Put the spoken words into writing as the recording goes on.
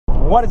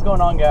What is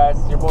going on, guys?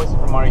 It's your boy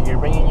Super Mario here,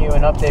 bringing you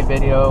an update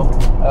video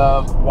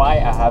of why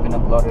I haven't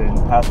uploaded in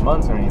the past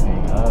months or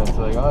anything. It's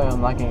like, oh, I'm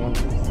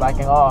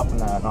slacking off.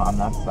 No, I'm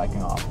not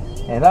slacking off.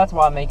 And that's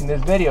why I'm making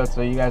this video,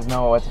 so you guys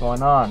know what's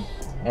going on.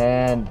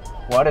 And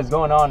what is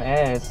going on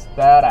is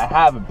that I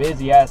have a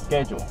busy ass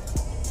schedule.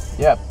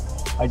 Yep,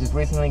 I just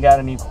recently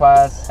got a new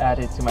class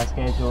added to my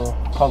schedule,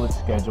 college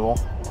schedule,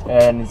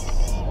 and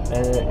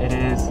it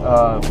is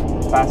a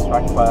fast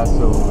track class,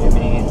 so it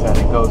means that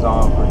it goes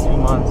on for 2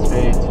 months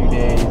straight, 2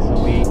 days a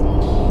week,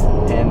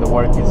 and the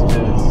work is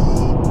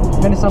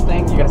just finish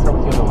something, you gotta start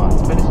with the other ones.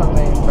 Finish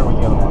something, start with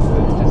the other ones.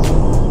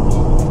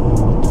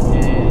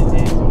 It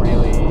is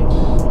really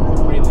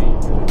busy.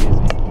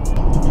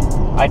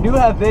 I do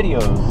have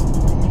videos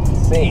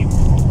saved.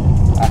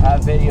 I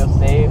have videos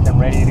saved and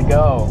ready to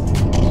go.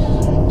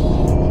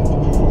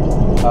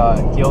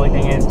 The only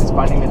thing is just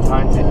finding the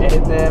time to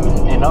edit them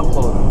and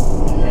upload them,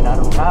 and I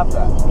don't have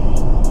that.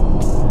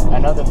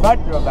 Another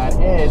factor of that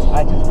is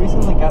I just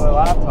recently got a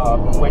laptop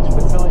which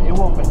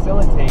will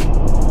facilitate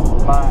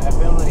my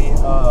ability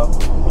of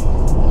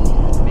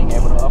being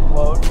able to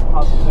upload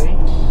constantly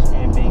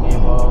and being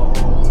able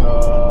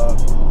to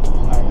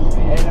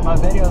actually edit my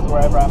videos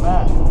wherever I'm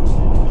at.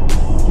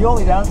 The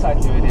only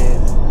downside to it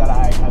is that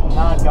I have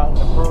not gotten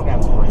the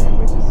programs for it,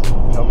 which is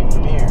Adobe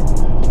Premiere.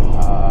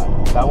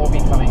 That will be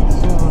coming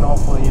soon,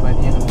 hopefully by the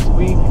end of this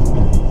week.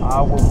 I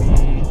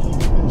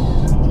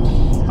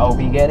will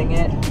be getting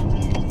it,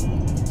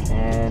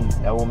 and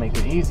that will make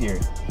it easier.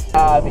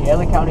 The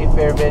LA County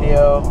Fair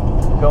video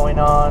going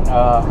on,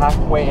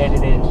 halfway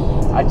edited.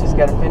 I just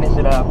gotta finish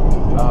it up.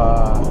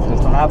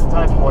 Just don't have the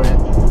time for it.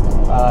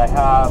 I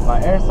have my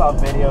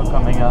Airsoft video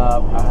coming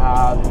up. I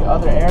have the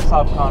other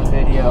Airsoft Con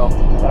video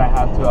that I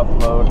have to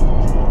upload,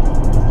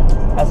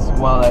 as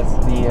well as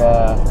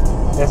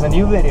there's a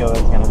new video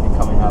that's gonna be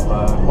coming up.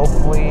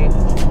 Hopefully,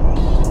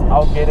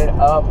 I'll get it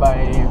up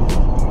by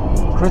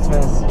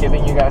Christmas,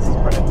 giving you guys as a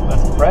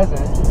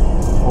present,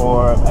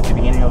 or at the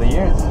beginning of the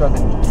year to start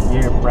the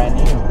year brand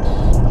new.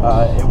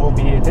 It will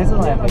be at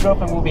Disneyland. My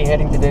girlfriend will be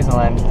heading to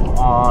Disneyland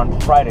on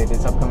Friday,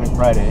 this upcoming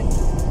Friday,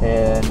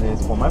 and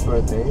it's for my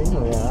birthday.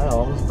 So yeah,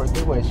 all those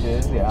birthday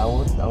wishes. Yeah, I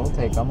will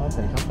take them. I'll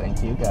take them.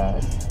 Thank you,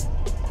 guys.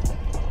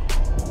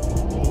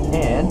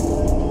 And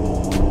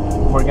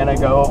we're gonna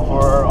go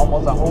for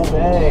almost a whole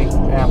day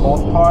at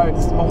both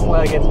parks. Hopefully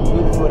I get some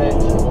good footage.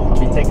 I'll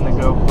be taking the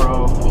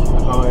GoPro.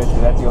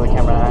 That's the only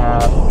camera I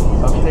have.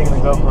 So I'll be taking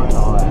the GoPro and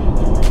all that.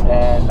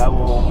 And that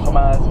will come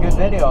out as a good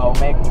video. I'll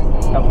make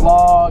a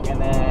vlog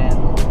and then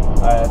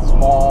a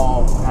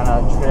small kind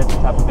of trip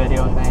type of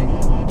video thing.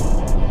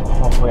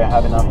 Hopefully I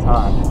have enough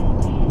time.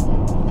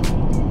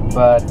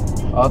 But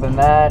other than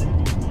that,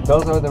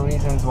 those are the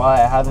reasons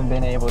why I haven't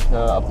been able to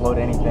upload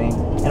anything.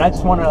 And I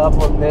just wanted to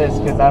upload this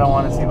because I don't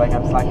want to seem like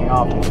I'm slacking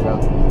off and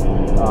stuff.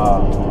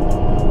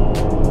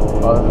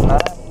 Other than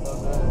that,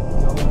 those are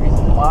the only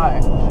reasons why.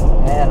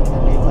 Man, I'm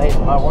going to be late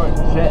for my work.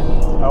 Shit.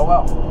 Oh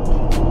well.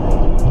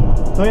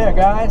 So yeah,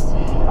 guys,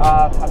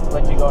 I have to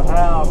let you go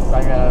now because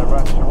I got to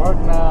rush to work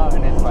now,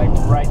 and it's like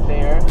right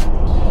there.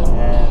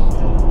 And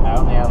I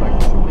only have like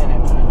 2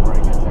 minutes before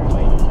I get there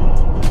late.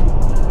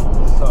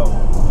 So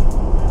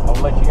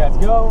I'll let you guys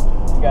go.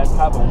 You guys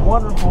have a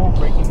wonderful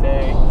freaking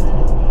day.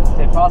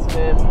 Stay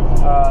positive.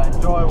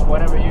 Enjoy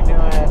whatever you're doing.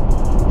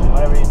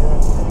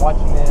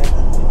 Watching this,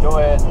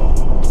 enjoy it.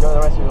 Enjoy